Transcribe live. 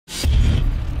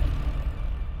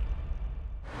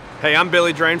Hey, I'm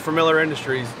Billy Drain from Miller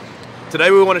Industries. Today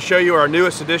we want to show you our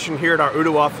newest addition here at our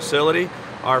Ooltewah facility,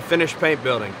 our finished paint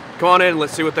building. Come on in and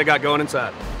let's see what they got going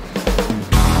inside.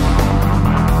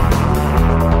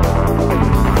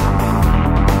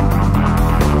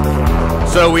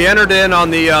 So we entered in on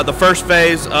the first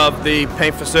phase of the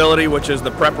paint facility, which is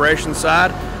the preparation side.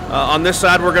 On this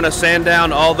side we're going to sand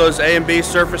down all those A and B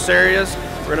surface areas.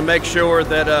 We're going to make sure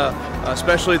that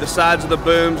especially the sides of the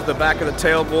booms, the back of the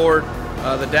tailboard,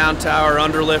 the down tower,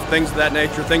 underlift, things of that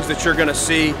nature, things that you're going to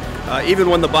see even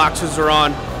when the boxes are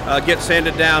on, get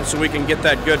sanded down so we can get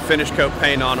that good finish coat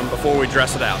paint on them before we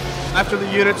dress it out. After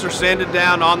the units are sanded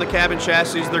down on the cabin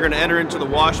chassis, they're going to enter into the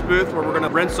wash booth where we're going to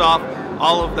rinse off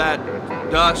all of that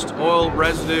dust, oil,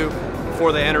 residue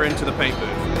before they enter into the paint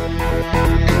booth.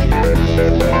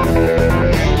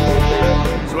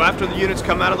 So after the units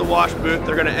come out of the wash booth,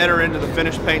 they're going to enter into the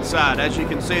finished paint side. As you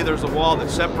can see, there's a wall that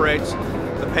separates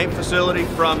the paint facility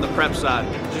from the prep side,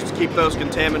 just to keep those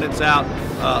contaminants out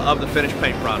of the finished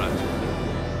paint product.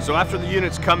 So after the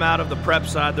units come out of the prep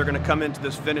side, they're going to come into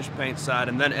this finished paint side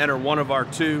and then enter one of our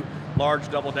two large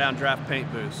double down draft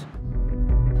paint booths.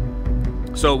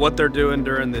 So what they're doing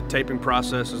during the taping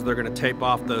process is they're going to tape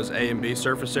off those A and B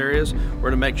surface areas. We're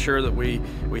going to make sure that we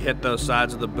hit those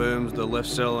sides of the booms, the lift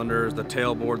cylinders, the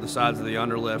tailboard, the sides of the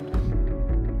underlift.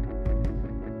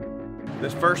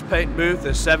 This first paint booth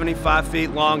is 75 feet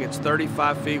long, it's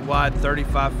 35 feet wide,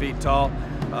 35 feet tall.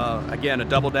 Again, a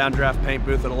double down draft paint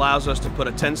booth that allows us to put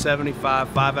a 1075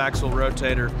 5-axle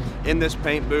rotator in this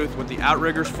paint booth with the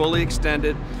outriggers fully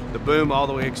extended, the boom all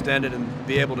the way extended, and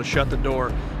be able to shut the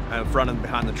door in front and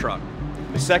behind the truck.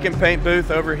 The second paint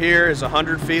booth over here is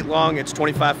 100 feet long, it's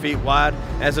 25 feet wide,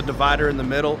 has a divider in the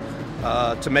middle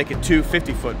to make it two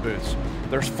 50-foot booths.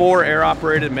 There's 4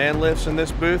 air-operated man lifts in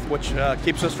this booth, which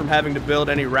keeps us from having to build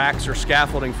any racks or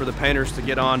scaffolding for the painters to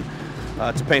get on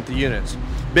to paint the units.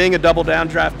 Being a double down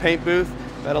draft paint booth,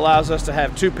 that allows us to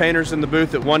have 2 painters in the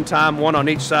booth at one time, one on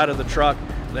each side of the truck,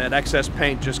 that excess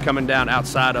paint just coming down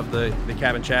outside of the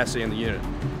cabin chassis and the unit.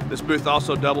 This booth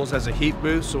also doubles as a heat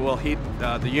booth, so we'll heat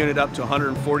the unit up to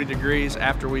 140 degrees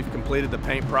after we've completed the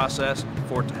paint process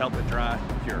for it to help it dry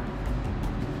and cure.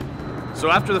 So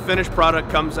after the finished product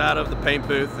comes out of the paint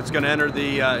booth, it's going to enter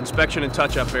the inspection and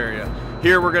touch-up area.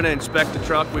 Here we're going to inspect the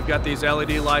truck. We've got these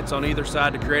LED lights on either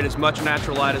side to create as much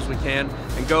natural light as we can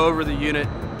and go over the unit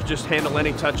to just handle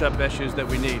any touch-up issues that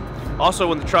we need. Also,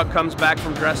 when the truck comes back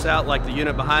from dress out, like the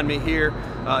unit behind me here,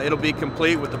 it'll be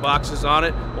complete with the boxes on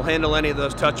it. We'll handle any of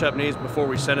those touch-up needs before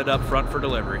we send it up front for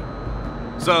delivery.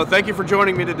 So thank you for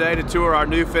joining me today to tour our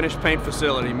new finished paint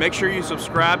facility. Make sure you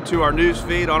subscribe to our news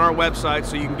feed on our website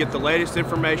so you can get the latest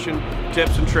information,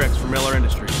 tips, and tricks from Miller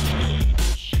Industries.